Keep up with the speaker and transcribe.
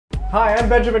Hi, I'm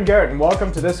Benjamin Garrett, and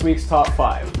welcome to this week's Top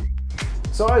 5.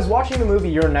 So I was watching the movie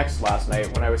You're Next last night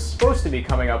when I was supposed to be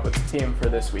coming up with the theme for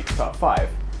this week's Top 5.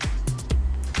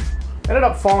 Ended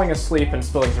up falling asleep and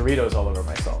spilling Doritos all over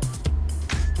myself.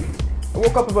 I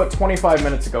woke up about 25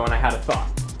 minutes ago and I had a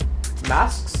thought.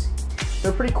 Masks?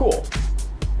 They're pretty cool.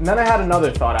 And then I had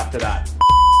another thought after that.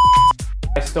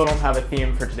 I still don't have a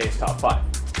theme for today's Top 5.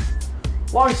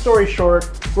 Long story short,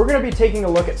 we're going to be taking a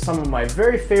look at some of my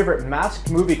very favorite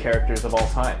masked movie characters of all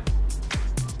time.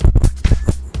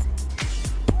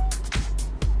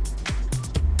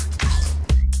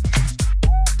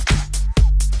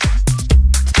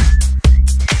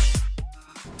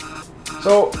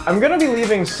 So, I'm going to be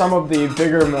leaving some of the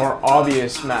bigger, more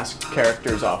obvious masked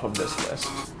characters off of this list.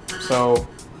 So,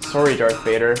 sorry Darth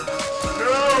Vader.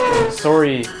 No!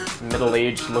 Sorry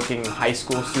middle-aged looking high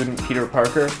school student Peter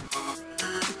Parker.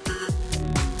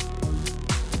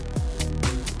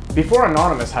 Before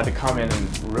Anonymous had to come in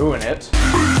and ruin it.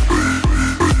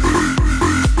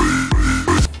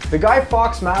 The Guy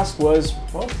Fawkes mask was,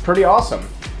 well, pretty awesome.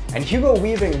 And Hugo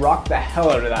Weaving rocked the hell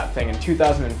out of that thing in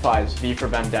 2005's V for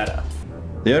Vendetta.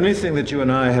 The only thing that you and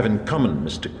I have in common,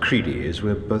 Mr. Creedy, is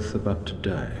we're both about to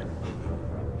die.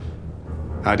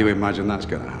 How do you imagine that's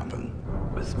going to happen?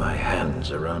 With my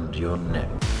hands around your neck.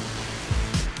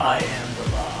 I am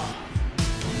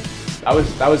the law.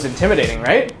 That was intimidating,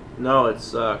 right? No, it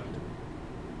sucked.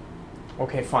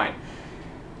 Okay, fine.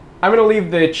 I'm gonna leave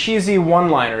the cheesy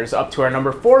one-liners up to our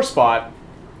number 4 spot,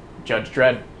 Judge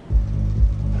Dredd.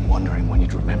 I'm wondering when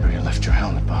you'd remember you left your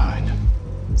helmet behind.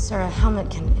 Sir, a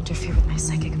helmet can interfere with my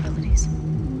psychic abilities.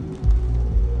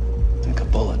 I think a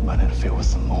bullet might interfere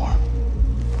with them more.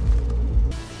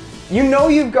 You know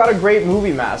you've got a great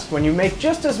movie mask when you make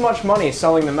just as much money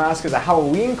selling the mask as a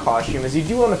Halloween costume as you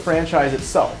do on the franchise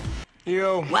itself.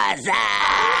 Yo. What's up?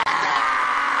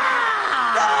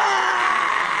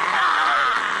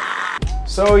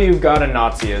 So you've got a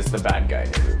Nazi as the bad guy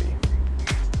in your movie.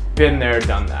 Been there,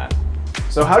 done that.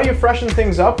 So how do you freshen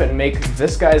things up and make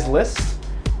this guy's list?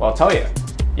 Well, I'll tell you.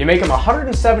 You make him a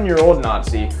 107-year-old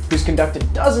Nazi who's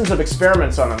conducted dozens of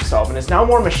experiments on himself and is now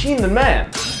more machine than man.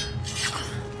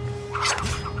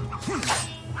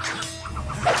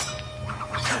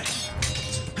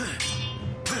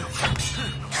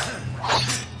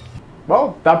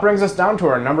 Well, that brings us down to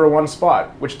our number 1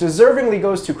 spot, which deservingly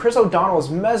goes to Chris O'Donnell's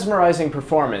mesmerizing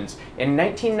performance in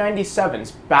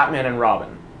 1997's Batman and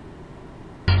Robin.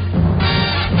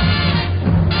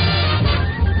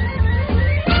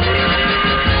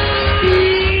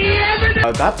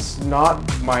 That's not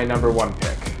my number 1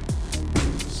 pick.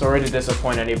 Sorry to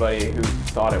disappoint anybody who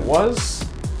thought it was.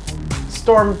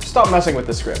 Storm, stop messing with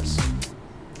the scripts.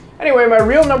 Anyway, my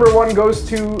real number 1 goes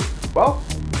to, well,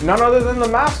 none other than the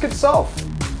mask itself.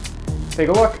 Take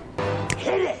a look.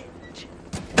 Hit it!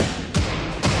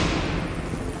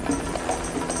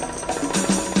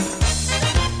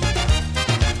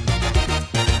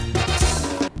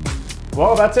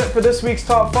 Well, that's it for this week's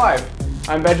Top 5.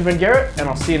 I'm Benjamin Garrett, and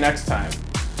I'll see you next time.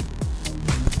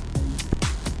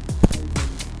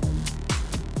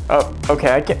 Oh,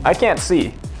 okay, I can't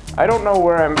see. I don't know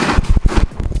where I'm...